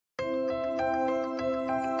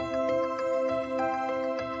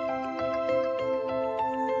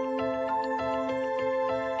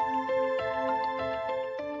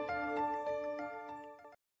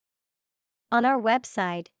On our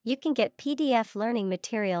website, you can get PDF learning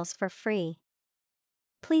materials for free.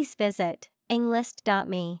 Please visit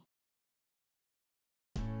englist.me.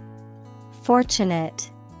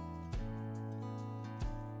 Fortunate.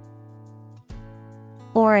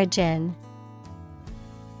 Origin.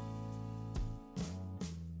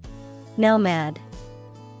 Nomad.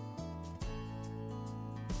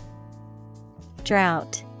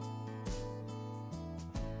 Drought.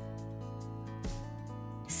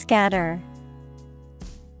 Scatter.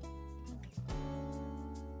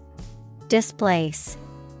 Displace.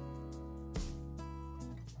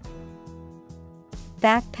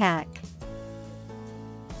 Backpack.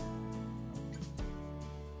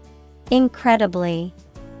 Incredibly.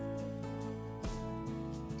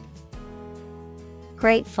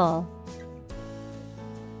 Grateful.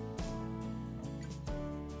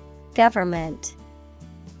 Government.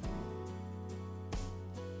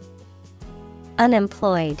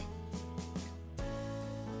 Unemployed.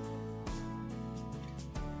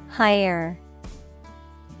 Hire.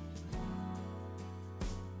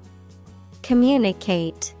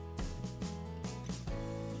 Communicate.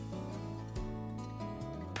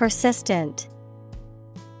 Persistent.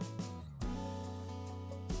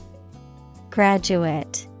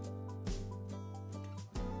 Graduate.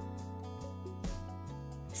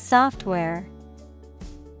 Software.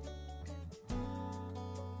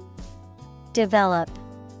 Develop.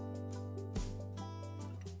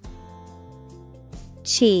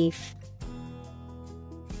 Chief.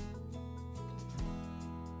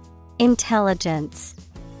 Intelligence.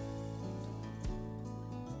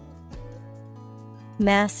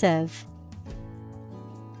 Massive.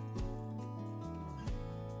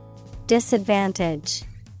 Disadvantage.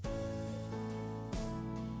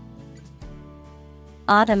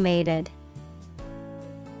 Automated.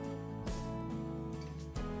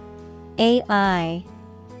 AI.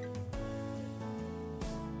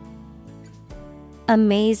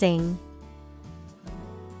 Amazing.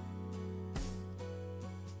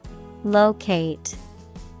 Locate.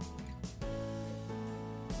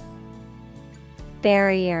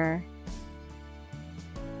 Barrier.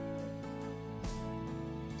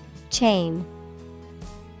 Chain.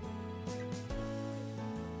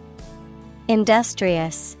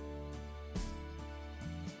 Industrious.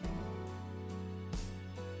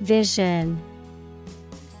 Vision.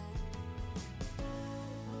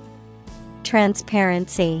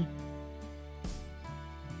 Transparency.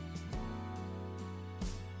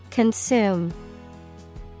 Consume.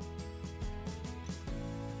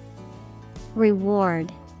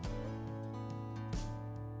 Reward.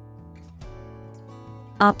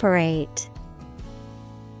 Operate.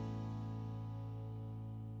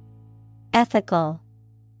 Ethical.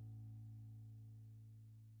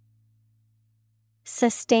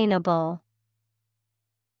 Sustainable.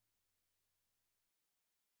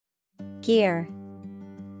 Gear.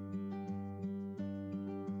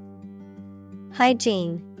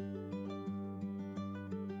 Hygiene.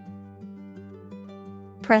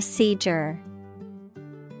 Procedure.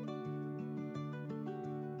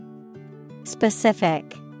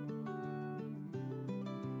 Specific.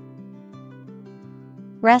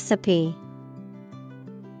 Recipe.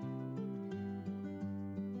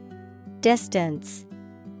 Distance.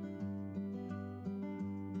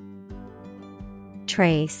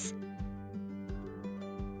 Trace.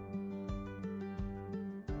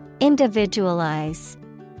 Individualize.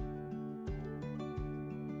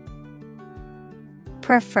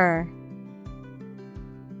 Prefer.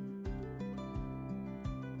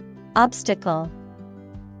 Obstacle.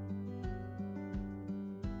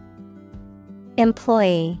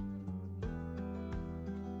 Employee.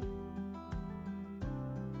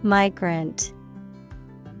 Migrant.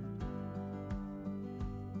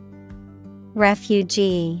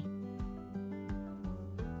 Refugee.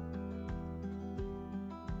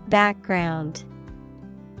 Background.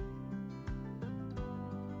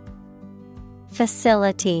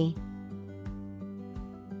 Facility.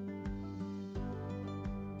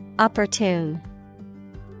 Opportune.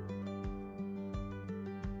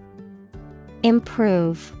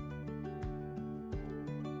 Improve.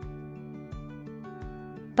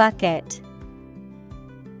 Bucket.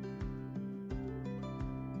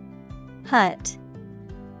 Hut.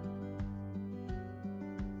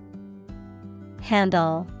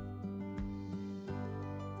 Handle.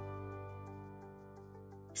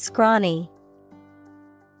 Scrawny.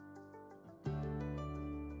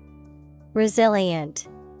 Resilient.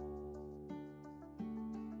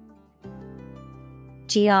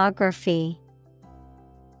 Geography.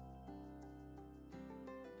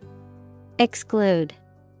 Exclude.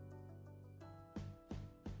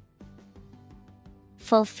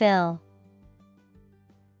 Fulfill.